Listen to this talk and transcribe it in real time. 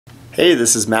Hey,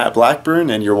 this is Matt Blackburn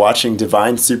and you're watching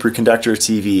Divine Superconductor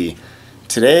TV.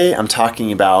 Today I'm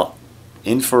talking about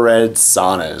infrared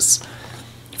saunas.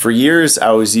 For years I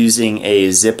was using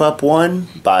a zip-up one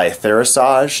by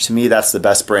Therasage. To me that's the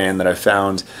best brand that I've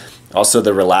found. Also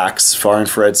the Relax far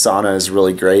infrared sauna is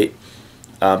really great.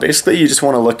 Basically you just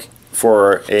want to look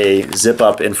for a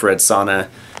zip-up infrared sauna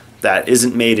that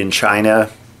isn't made in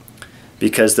China,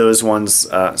 because those ones,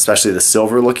 especially the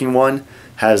silver looking one,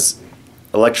 has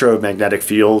electromagnetic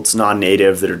fields,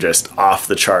 non-native, that are just off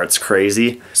the charts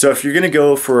crazy. So if you're gonna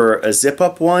go for a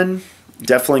zip-up one,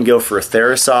 definitely go for a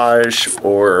Therasage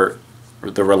or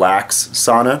the Relax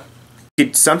sauna.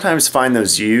 You sometimes find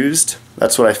those used.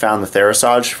 That's what I found the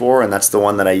Therasage for, and that's the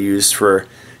one that I used for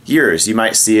years. You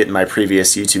might see it in my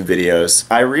previous YouTube videos.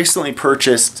 I recently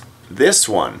purchased this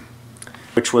one,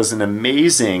 which was an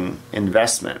amazing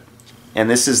investment. And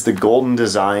this is the Golden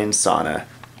Design sauna.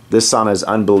 This sauna is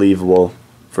unbelievable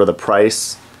for the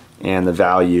price and the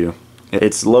value.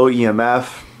 It's low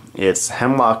EMF, it's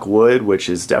hemlock wood, which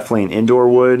is definitely an indoor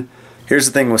wood. Here's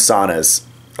the thing with saunas.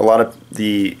 A lot of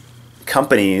the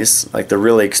companies, like the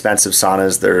really expensive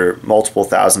saunas, they're multiple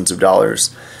thousands of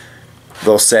dollars.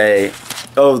 They'll say,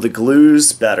 oh, the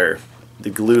glue's better. The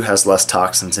glue has less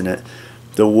toxins in it.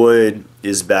 The wood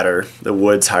is better. The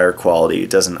wood's higher quality. It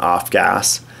doesn't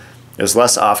off-gas. There's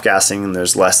less off-gassing and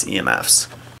there's less EMFs.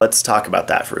 Let's talk about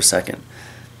that for a second.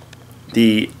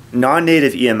 The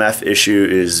non-native EMF issue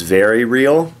is very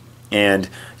real, and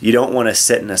you don't want to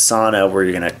sit in a sauna where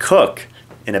you're going to cook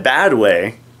in a bad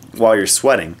way while you're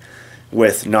sweating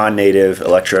with non-native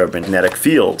electromagnetic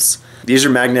fields. These are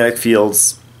magnetic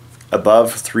fields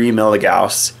above 3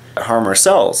 milligauss that harm our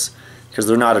cells because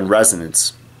they're not in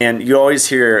resonance. And you always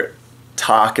hear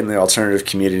talk in the alternative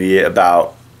community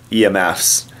about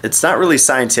EMFs. It's not really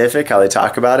scientific how they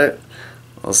talk about it.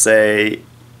 They'll say,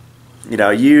 you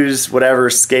know, use whatever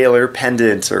scalar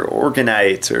pendant or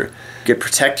orgonite, or you could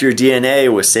protect your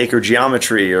DNA with sacred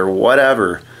geometry or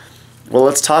whatever. Well,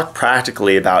 let's talk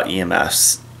practically about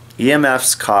EMFs.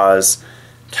 EMFs cause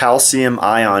calcium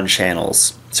ion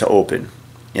channels to open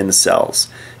in the cells.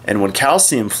 And when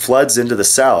calcium floods into the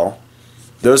cell,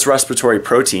 those respiratory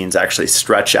proteins actually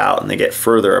stretch out and they get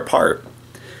further apart.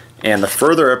 And the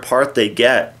further apart they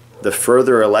get, the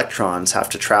further electrons have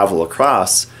to travel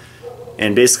across,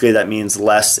 and basically that means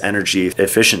less energy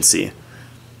efficiency.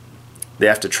 They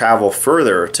have to travel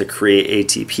further to create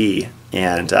ATP,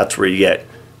 and that's where you get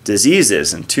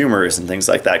diseases and tumors and things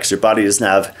like that, because your body doesn't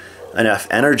have enough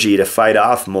energy to fight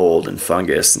off mold and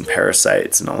fungus and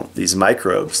parasites and all these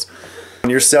microbes. When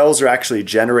your cells are actually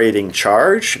generating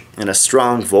charge and a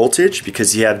strong voltage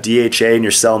because you have DHA in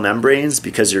your cell membranes,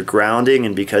 because you're grounding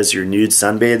and because you're nude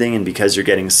sunbathing and because you're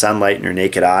getting sunlight in your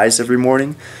naked eyes every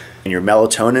morning, and your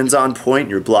melatonin's on point,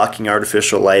 you're blocking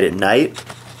artificial light at night,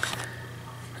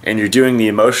 and you're doing the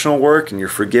emotional work and you're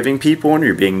forgiving people and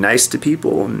you're being nice to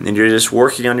people and you're just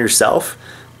working on yourself,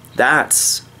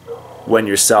 that's when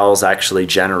your cells actually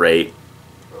generate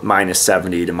minus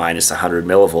 70 to minus 100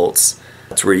 millivolts.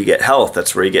 That's where you get health,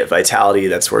 that's where you get vitality,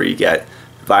 that's where you get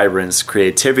vibrance,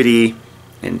 creativity,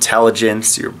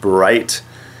 intelligence, you're bright.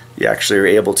 You actually are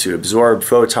able to absorb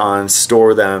photons,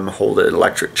 store them, hold an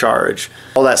electric charge.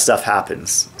 All that stuff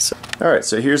happens. Alright,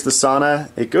 so here's the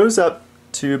sauna. It goes up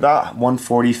to about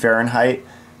 140 Fahrenheit.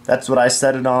 That's what I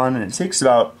set it on, and it takes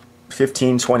about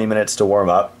 15-20 minutes to warm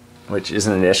up, which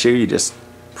isn't an issue. You just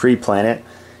pre-plan it.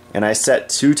 And I set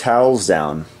 2 towels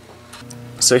down.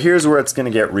 So here's where it's going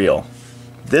to get real.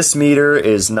 This meter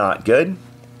is not good,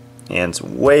 and it's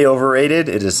way overrated.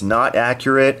 It is not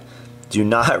accurate. Do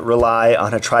not rely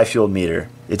on a tri-fuel meter.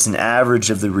 It's an average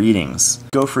of the readings.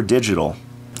 Go for digital.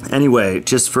 Anyway,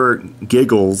 just for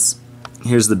giggles,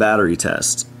 here's the battery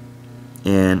test.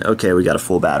 And okay, we got a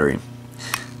full battery.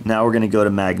 Now we're going to go to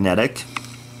magnetic,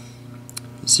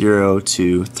 0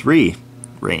 to 3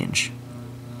 range.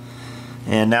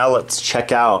 And now let's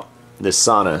check out this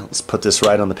sauna. Let's put this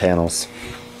right on the panels.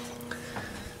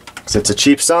 So it's a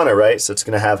cheap sauna, right? So it's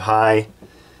going to have high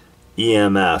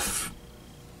EMF.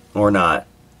 Or not.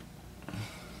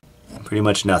 Pretty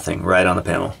much nothing right on the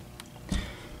panel.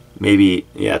 Maybe,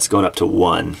 yeah, it's going up to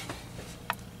 1.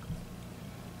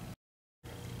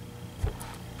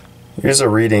 Here's a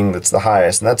reading that's the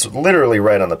highest, and that's literally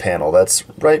right on the panel. That's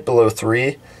right below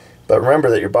 3, but remember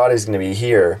that your body's going to be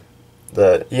here.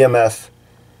 The EMF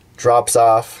drops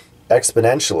off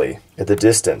exponentially at the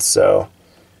distance, so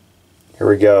here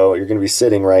we go. You're going to be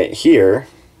sitting right here.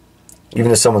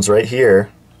 Even if someone's right here,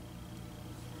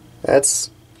 that's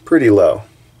pretty low.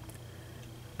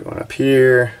 Going up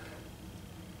here,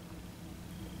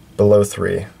 below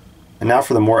 3. And now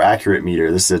for the more accurate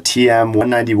meter. This is a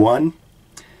TM191.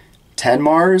 10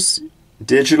 Mars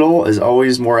digital is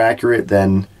always more accurate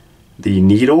than the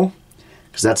needle,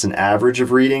 because that's an average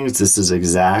of readings. This is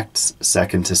exact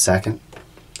second to second.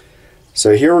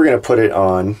 So here we're going to put it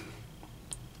on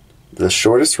the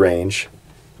shortest range.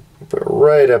 Put it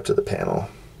right up to the panel.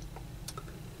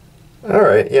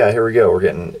 Alright, yeah, here we go. We're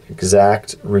getting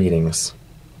exact readings.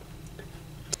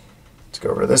 Let's go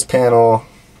over to this panel.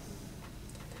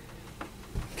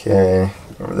 Okay,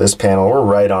 over this panel. We're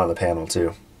right on the panel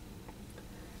too.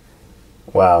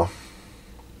 Wow.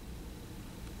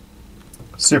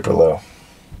 Super low.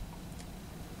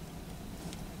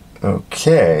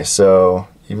 Okay, so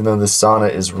even though this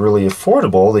sauna is really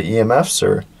affordable, the EMFs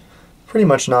are pretty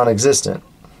much non-existent.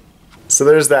 So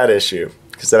there's that issue,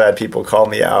 because I've had people call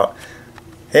me out.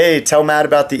 Hey, tell Matt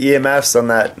about the EMFs on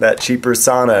that cheaper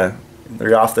sauna.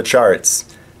 They're off the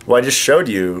charts. Well, I just showed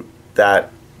you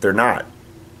that they're not.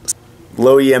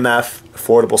 Low EMF,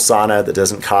 affordable sauna that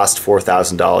doesn't cost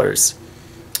 $4,000.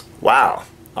 Wow,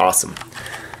 awesome.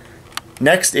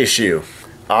 Next issue,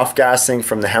 off-gassing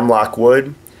from the hemlock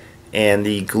wood and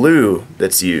the glue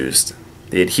that's used,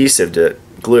 the adhesive to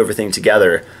glue everything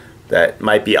together that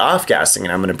might be off-gassing,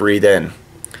 and I'm going to breathe in.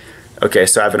 Okay,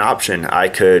 so I have an option. I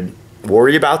could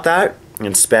worry about that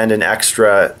and spend an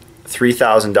extra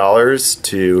 $3,000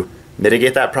 to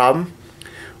mitigate that problem,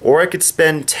 or I could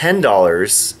spend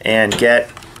 $10 and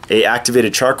get a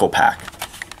activated charcoal pack.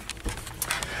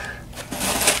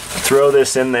 Throw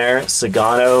this in there.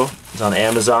 Sauna is on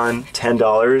Amazon,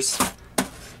 $10.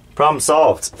 Problem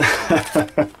solved.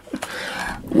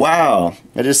 Wow,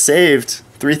 I just saved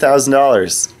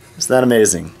 $3,000. Isn't that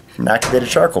amazing? From an activated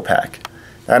charcoal pack.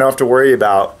 I don't have to worry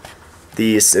about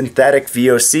the synthetic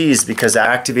VOCs because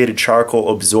activated charcoal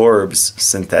absorbs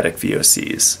synthetic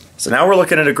VOCs. So now we're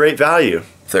looking at a great value.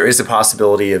 If there is a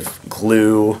possibility of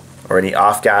glue or any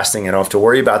off-gassing, I don't have to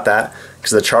worry about that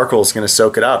because the charcoal is going to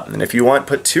soak it up. And if you want,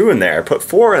 put 2 in there, put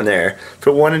 4 in there,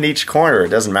 put 1 in each corner, it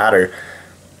doesn't matter.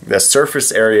 The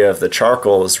surface area of the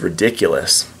charcoal is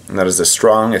ridiculous, and that is a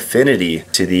strong affinity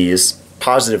to these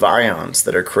positive ions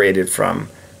that are created from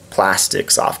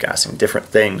plastics off-gassing, different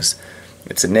things.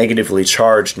 It's a negatively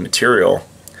charged material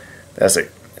that's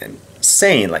like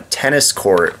insane, like tennis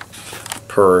court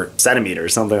per centimeter or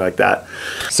something like that.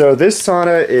 So this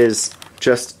sauna is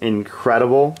just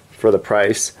incredible for the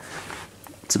price.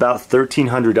 It's about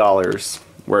 $1,300,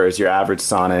 whereas your average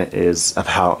sauna is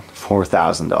about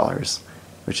 $4,000,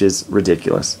 which is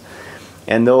ridiculous.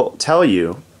 And they'll tell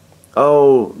you,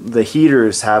 oh, the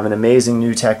heaters have an amazing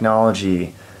new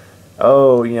technology.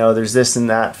 Oh, you know, there's this and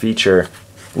that feature.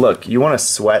 Look, you want to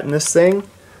sweat in this thing?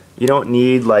 You don't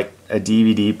need like a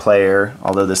DVD player,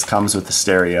 although this comes with a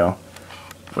stereo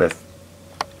with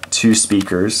 2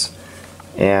 speakers,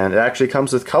 and it actually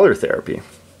comes with color therapy.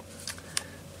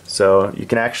 So you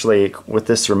can actually, with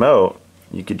this remote,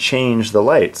 you could change the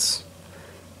lights.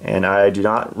 And I do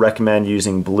not recommend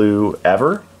using blue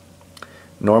ever.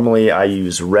 Normally I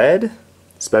use red,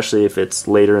 especially if it's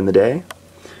later in the day,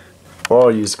 or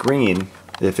I'll use green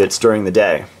if it's during the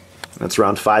day. That's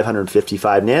around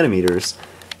 555 nanometers,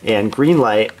 and green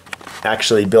light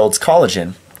actually builds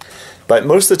collagen. But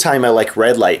most of the time I like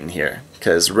red light in here,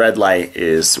 because red light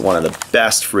is one of the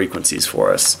best frequencies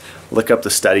for us. Look up the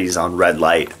studies on red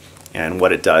light and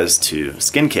what it does to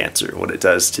skin cancer, what it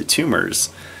does to tumors,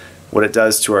 what it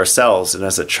does to our cells. It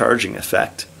has a charging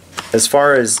effect. As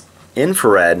far as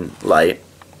infrared light,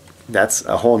 that's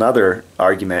a whole nother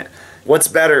argument. What's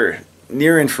better?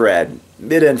 Near infrared,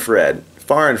 mid infrared,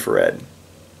 far infrared.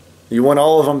 You want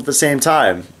all of them at the same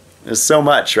time. There's so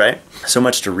much, right? So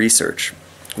much to research.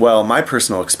 Well, my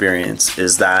personal experience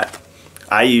is that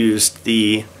I used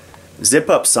the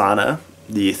zip-up sauna,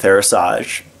 the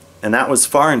Therasage, and that was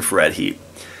far infrared heat.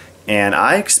 And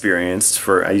I experienced,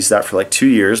 I used that for like 2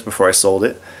 years before I sold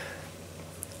it.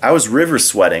 I was river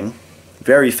sweating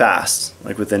very fast,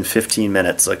 like within 15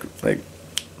 minutes, like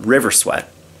river sweat.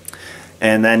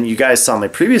 And then you guys saw my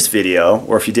previous video,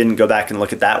 or if you didn't, go back and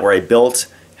look at that, where I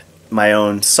built my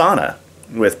own sauna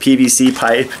with PVC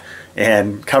pipe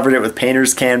and covered it with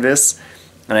painter's canvas.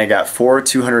 And I got 4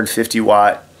 250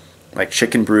 watt like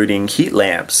chicken brooding heat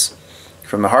lamps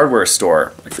from the hardware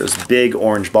store, like those big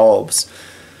orange bulbs.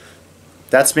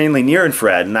 That's mainly near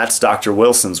infrared, and that's Dr.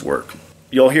 Wilson's work.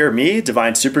 You'll hear me,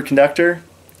 Divine Superconductor,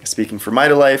 speaking for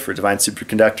Mitolife or Divine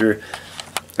Superconductor.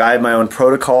 I have my own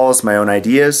protocols, my own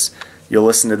ideas. You'll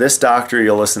listen to this doctor,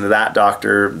 you'll listen to that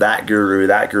doctor, that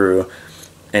guru,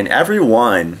 and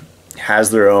everyone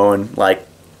has their own like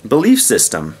belief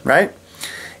system, right?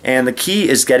 And the key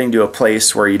is getting to a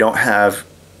place where you don't have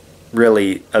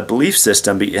really a belief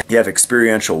system, but you have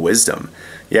experiential wisdom.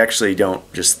 You actually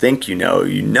don't just think you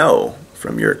know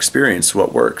from your experience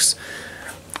what works.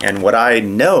 And what I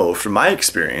know from my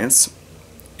experience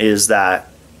is that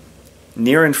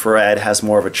near infrared has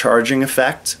more of a charging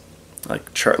effect, like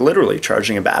literally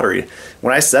charging a battery.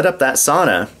 When I set up that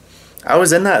sauna, I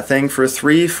was in that thing for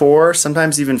 3, 4,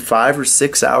 sometimes even 5 or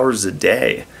 6 hours a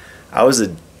day. I was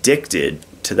addicted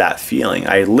to that feeling.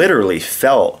 I literally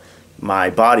felt my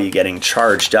body getting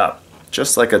charged up,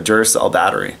 just like a Duracell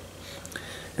battery.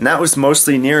 And that was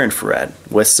mostly near infrared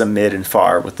with some mid and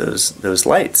far with those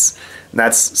lights. And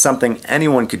that's something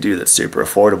anyone could do that's super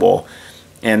affordable.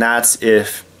 And that's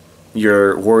if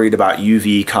you're worried about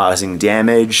UV causing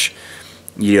damage,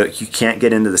 you can't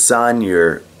get into the sun,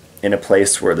 you're in a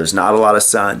place where there's not a lot of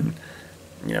sun,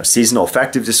 seasonal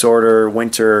affective disorder,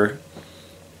 winter,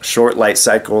 short light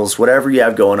cycles, whatever you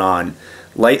have going on,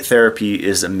 light therapy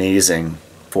is amazing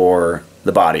for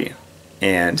the body.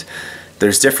 And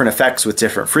there's different effects with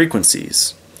different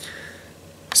frequencies.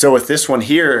 So with this one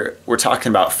here, we're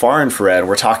talking about far infrared,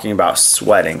 we're talking about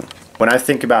sweating. When I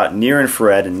think about near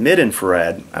infrared and mid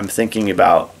infrared, I'm thinking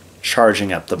about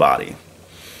charging up the body.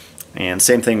 And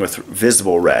same thing with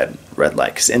visible red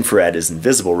light, because infrared is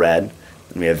invisible red,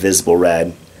 and we have visible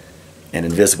red and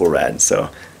invisible red. So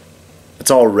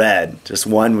it's all red, just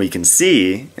one we can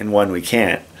see and one we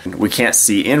can't. We can't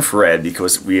see infrared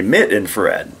because we emit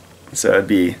infrared. So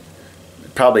it'd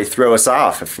probably throw us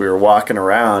off if we were walking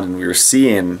around and we were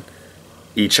seeing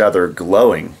each other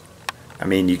glowing. I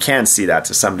mean, you can see that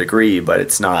to some degree, but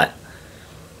it's not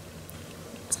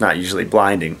usually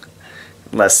blinding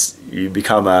unless you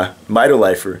become a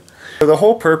mitolifer. So the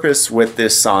whole purpose with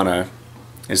this sauna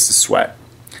is to sweat.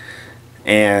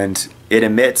 And it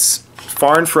emits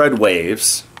far infrared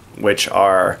waves, which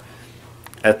are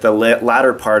at the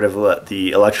latter part of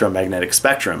the electromagnetic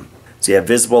spectrum. So you have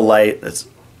visible light that's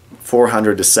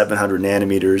 400 to 700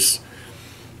 nanometers,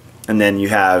 and then you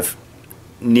have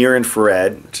near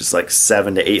infrared, which is like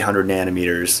 700 to 800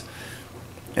 nanometers,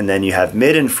 and then you have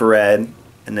mid infrared,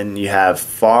 and then you have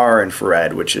far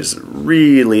infrared, which is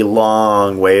really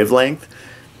long wavelength.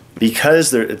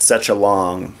 Because it's such a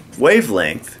long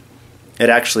wavelength, it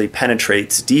actually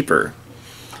penetrates deeper.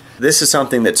 This is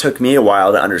something that took me a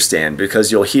while to understand,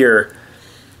 because you'll hear,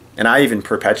 and I even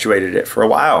perpetuated it for a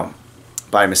while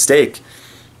by mistake,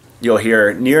 you'll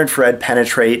hear near infrared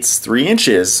penetrates 3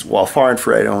 inches, while far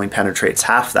infrared only penetrates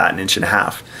half that, 1.5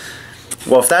 inches.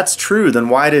 Well, if that's true, then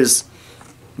why does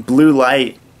blue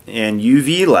light and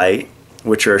UV light,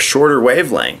 which are a shorter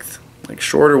wavelength, like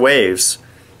shorter waves,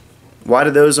 why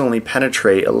do those only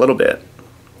penetrate a little bit,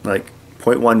 like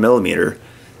 0.1 millimeter?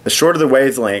 The shorter the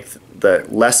wavelength, the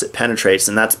less it penetrates,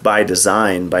 and that's by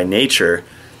design, by nature,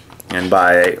 and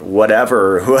by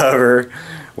whoever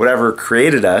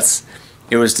created us.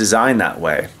 It was designed that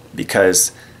way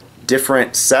because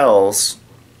different cells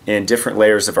in different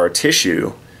layers of our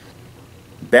tissue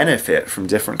benefit from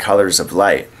different colors of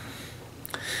light.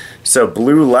 So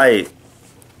blue light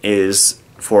is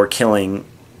for killing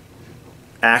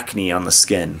acne on the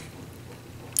skin.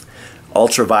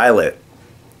 Ultraviolet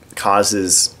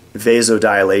causes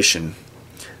vasodilation,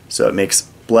 so it makes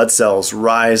blood cells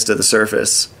rise to the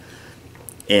surface,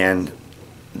 and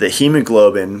the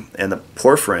hemoglobin and the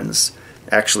porphyrins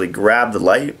actually grab the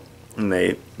light and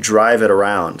they drive it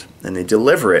around and they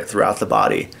deliver it throughout the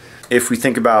body. If we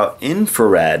think about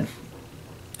infrared,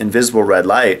 invisible red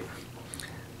light,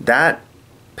 that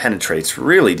penetrates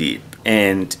really deep,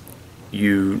 and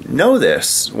you know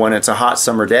this when it's a hot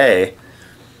summer day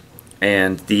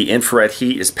and the infrared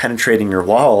heat is penetrating your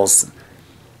walls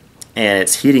and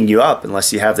it's heating you up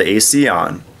unless you have the AC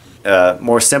on.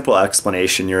 More simple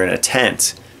explanation, you're in a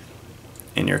tent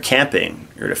and you're camping,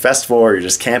 you're at a festival or you're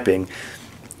just camping,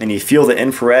 and you feel the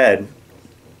infrared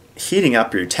heating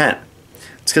up your tent.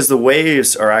 It's because the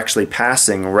waves are actually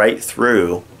passing right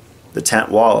through the tent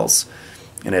walls,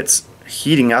 and it's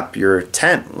heating up your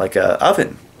tent like an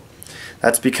oven.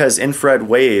 That's because infrared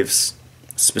waves,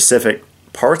 specific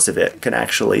parts of it, can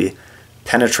actually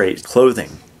penetrate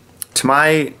clothing. To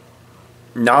my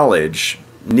knowledge,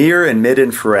 near and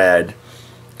mid-infrared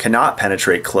cannot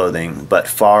penetrate clothing, but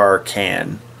far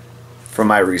can. From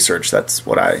my research, that's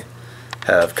what I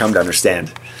have come to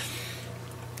understand.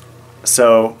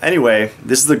 So anyway,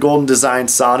 this is the Golden Design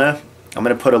Sauna. I'm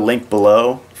going to put a link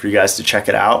below for you guys to check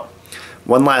it out.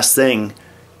 One last thing,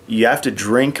 you have to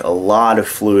drink a lot of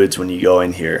fluids when you go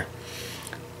in here.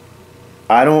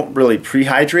 I don't really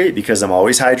pre-hydrate because I'm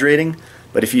always hydrating,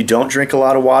 but if you don't drink a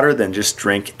lot of water, then just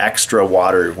drink extra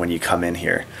water when you come in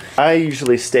here. I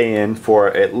usually stay in for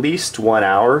at least 1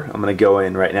 hour. I'm going to go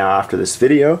in right now after this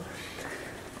video,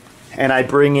 and I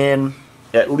bring in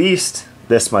at least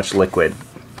this much liquid.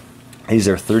 These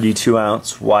are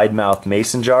 32-ounce wide mouth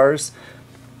mason jars,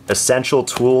 essential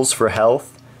tools for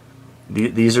health.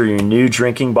 These are your new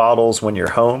drinking bottles when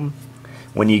you're home.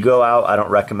 When you go out, I don't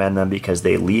recommend them because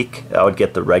they leak. I would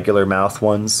get the regular mouth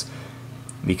ones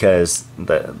because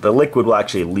the liquid will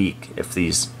actually leak if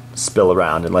these spill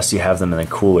around unless you have them in a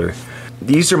cooler.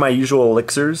 These are my usual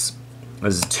elixirs.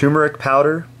 This is turmeric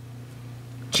powder,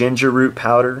 ginger root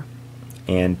powder,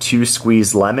 and 2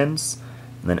 squeezed lemons,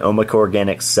 and then Omega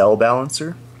Organic Cell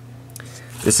Balancer.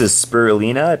 This is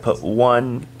spirulina. I put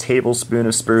 1 tablespoon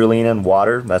of spirulina in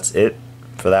water. That's it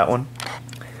for that one.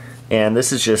 And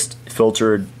this is just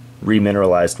filtered,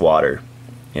 remineralized water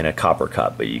in a copper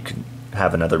cup, but you can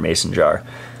have another mason jar.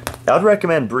 I would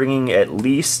recommend bringing at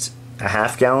least a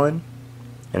half gallon,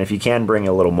 and if you can, bring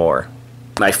a little more.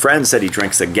 My friend said he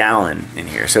drinks a gallon in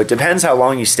here, so it depends how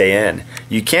long you stay in.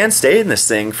 You can stay in this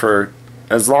thing for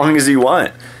as long as you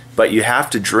want, but you have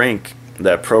to drink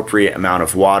the appropriate amount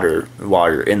of water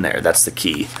while you're in there. That's the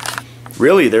key.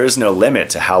 Really, there is no limit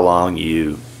to how long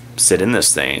you sit in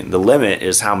this thing. The limit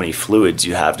is how many fluids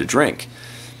you have to drink.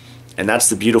 And that's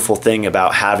the beautiful thing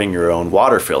about having your own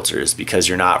water filters, because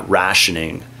you're not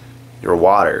rationing your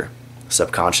water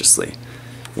subconsciously.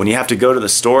 When you have to go to the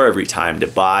store every time to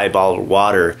buy bottled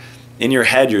water, in your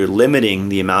head you're limiting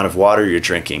the amount of water you're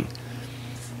drinking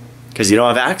because you don't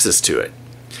have access to it.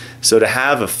 So to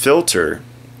have a filter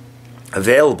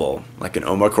available, like an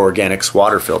Omega Organics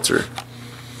water filter,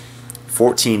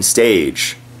 14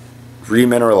 stage,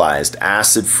 remineralized,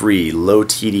 acid-free, low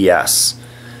TDS,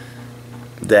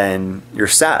 then you're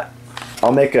set.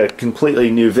 I'll make a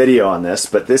completely new video on this,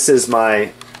 but this is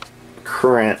my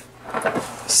current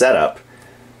setup.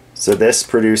 So this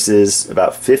produces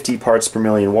about 50 parts per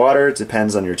million water. It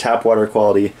depends on your tap water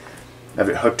quality. I have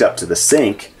it hooked up to the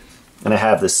sink, and I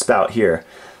have this spout here.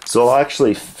 So I'll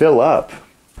actually fill up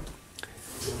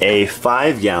a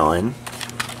 5-gallon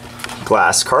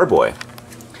glass carboy.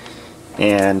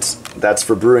 And that's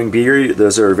for brewing beer.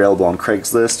 Those are available on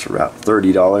Craigslist for about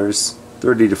 $30, $30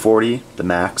 to $40, the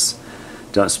max.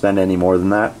 Don't spend any more than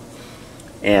that.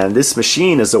 And this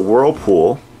machine is a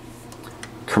Whirlpool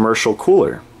commercial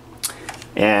cooler.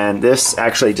 And this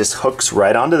actually just hooks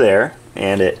right onto there,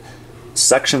 and it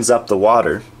suctions up the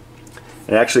water.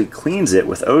 It actually cleans it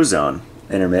with ozone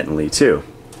intermittently too.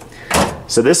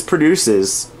 So this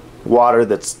produces water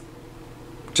that's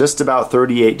just about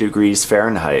 38 degrees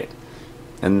Fahrenheit.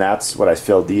 And that's what I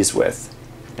filled these with.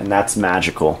 And that's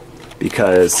magical,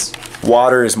 because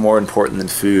water is more important than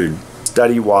food.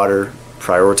 Study water,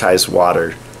 prioritize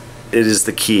water. It is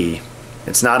the key.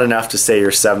 It's not enough to say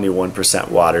you're 71%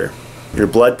 water. Your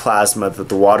blood plasma that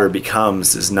the water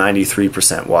becomes is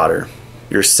 93% water.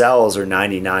 Your cells are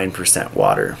 99%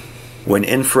 water. When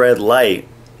infrared light,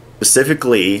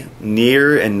 specifically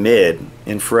near and mid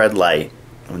infrared light,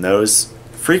 when those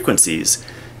frequencies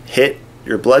hit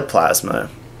your blood plasma,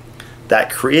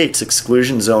 that creates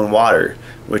exclusion zone water,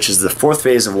 which is the 4th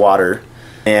phase of water,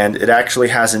 and it actually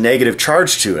has a negative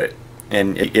charge to it,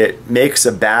 and it makes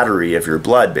a battery of your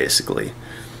blood basically.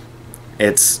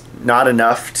 It's not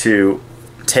enough to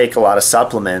take a lot of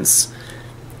supplements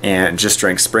and just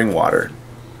drink spring water.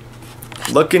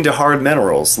 Look into hard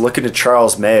minerals. Look into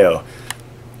Charles Mayo.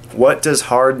 What does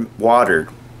hard water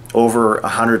over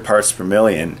 100 parts per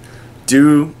million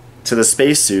do to the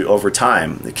spacesuit over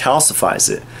time? It calcifies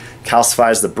it.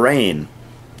 Calcifies the brain,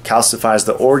 calcifies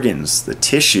the organs, the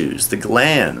tissues, the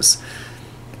glands.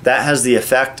 That has the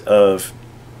effect of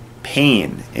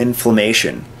pain,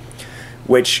 inflammation,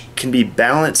 which can be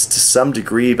balanced to some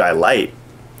degree by light.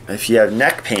 If you have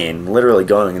neck pain, literally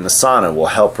going in the sauna will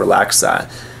help relax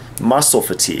that. Muscle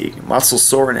fatigue, muscle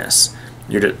soreness,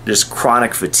 just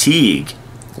chronic fatigue.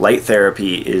 Light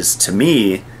therapy is, to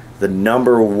me, the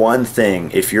 #1 thing.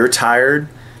 If you're tired,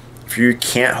 if you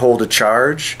can't hold a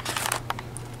charge,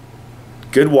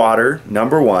 good water,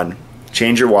 #1.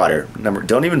 Change your water.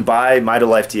 Don't even buy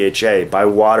MitoLife DHA. Buy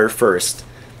water first.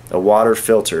 A water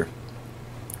filter.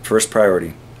 First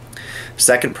priority.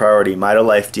 Second priority,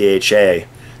 MitoLife DHA,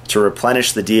 to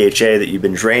replenish the DHA that you've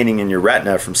been draining in your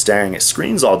retina from staring at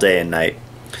screens all day and night.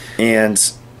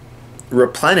 And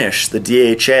replenish the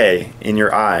DHA in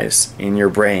your eyes, in your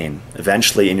brain,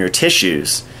 eventually in your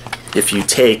tissues. If you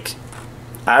take,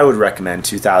 I would recommend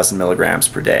 2,000 milligrams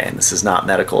per day, and this is not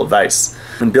medical advice.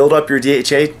 And build up your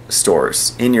DHA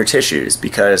stores in your tissues,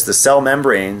 because the cell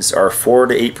membranes are 4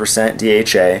 to 8%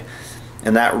 DHA,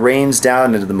 and that rains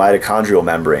down into the mitochondrial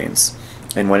membranes.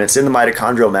 And when it's in the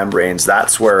mitochondrial membranes,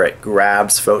 that's where it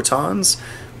grabs photons,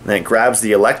 and it grabs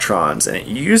the electrons, and it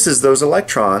uses those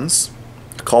electrons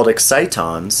called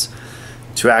excitons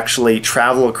to actually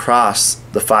travel across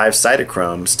the 5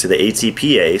 cytochromes to the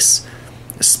ATPase,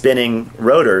 a spinning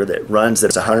rotor that runs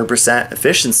at 100%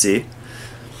 efficiency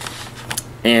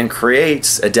and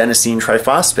creates adenosine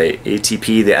triphosphate,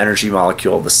 ATP, the energy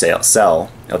molecule of the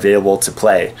cell, available to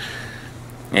play.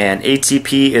 And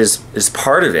ATP is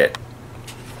part of it.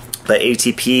 The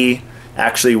ATP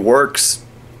actually works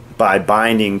by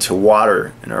binding to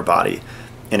water in our body,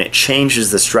 and it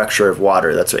changes the structure of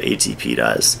water. That's what ATP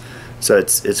does. So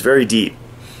it's very deep.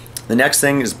 The next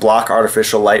thing is block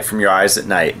artificial light from your eyes at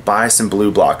night. Buy some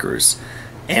blue blockers.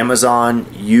 Amazon,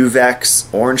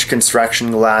 Uvex, orange construction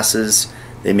glasses.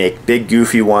 They make big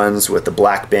goofy ones with the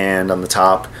black band on the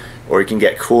top, or you can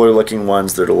get cooler looking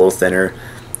ones that are a little thinner.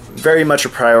 Very much a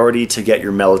priority to get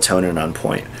your melatonin on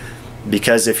point.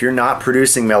 Because if you're not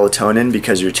producing melatonin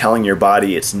because you're telling your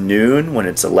body it's noon when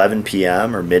it's 11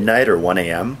 p.m. or midnight or 1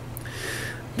 a.m.,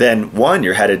 then one,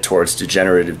 you're headed towards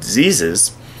degenerative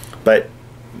diseases, but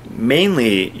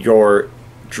mainly you're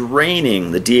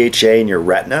draining the DHA in your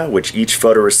retina, which each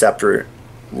photoreceptor,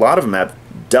 a lot of them have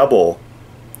double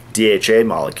DHA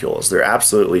molecules. They're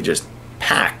absolutely just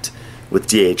packed with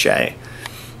DHA.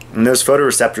 And those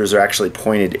photoreceptors are actually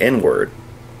pointed inward,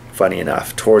 funny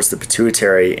enough, towards the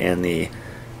pituitary and the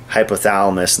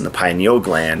hypothalamus and the pineal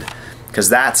gland, because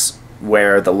that's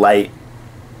where the light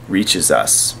reaches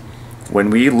us. When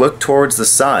we look towards the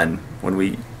sun, when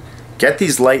we get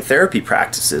these light therapy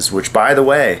practices, which, by the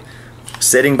way,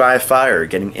 sitting by a fire,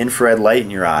 getting infrared light in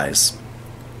your eyes,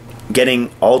 getting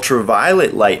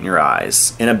ultraviolet light in your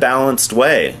eyes in a balanced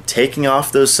way, taking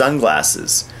off those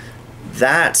sunglasses,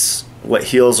 that's what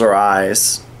heals our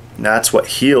eyes, and that's what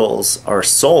heals our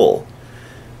soul,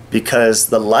 because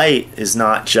the light is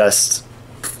not just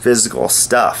physical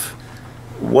stuff.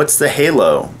 What's the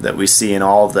halo that we see in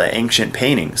all of the ancient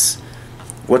paintings?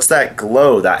 What's that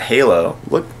glow, that halo?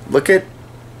 Look at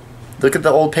the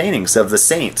old paintings of the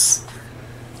saints,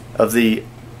 of the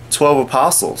 12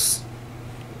 apostles,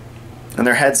 and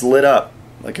their heads lit up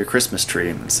like a Christmas tree.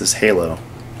 It says halo.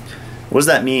 What does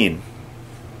that mean?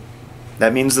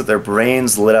 That means that their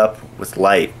brains lit up with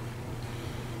light.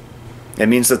 It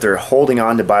means that they're holding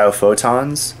on to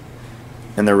biophotons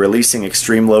and they're releasing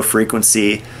extreme low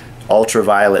frequency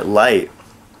ultraviolet light,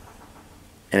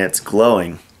 and it's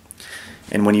glowing.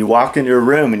 And when you walk into a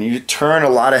room and you turn a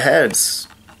lot of heads,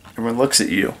 everyone looks at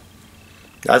you.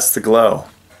 That's the glow.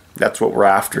 That's what we're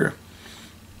after.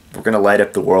 We're going to light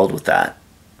up the world with that.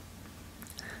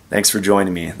 Thanks for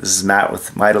joining me. This is Matt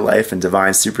with MitoLife and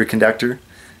Divine Superconductor.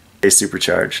 Stay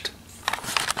supercharged.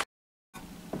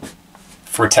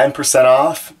 For 10%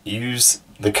 off, use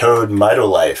the code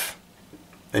MitoLife.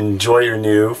 Enjoy your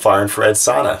new far infrared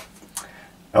sauna.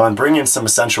 Now I'm bringing some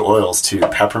essential oils too.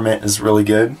 Peppermint is really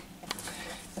good.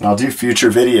 And I'll do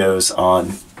future videos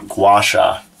on gua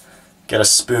sha. Get a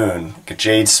spoon, a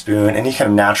jade spoon, any kind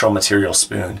of natural material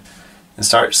spoon, and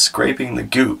start scraping the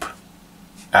goop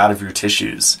out of your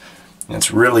tissues. And it's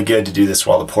really good to do this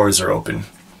while the pores are open.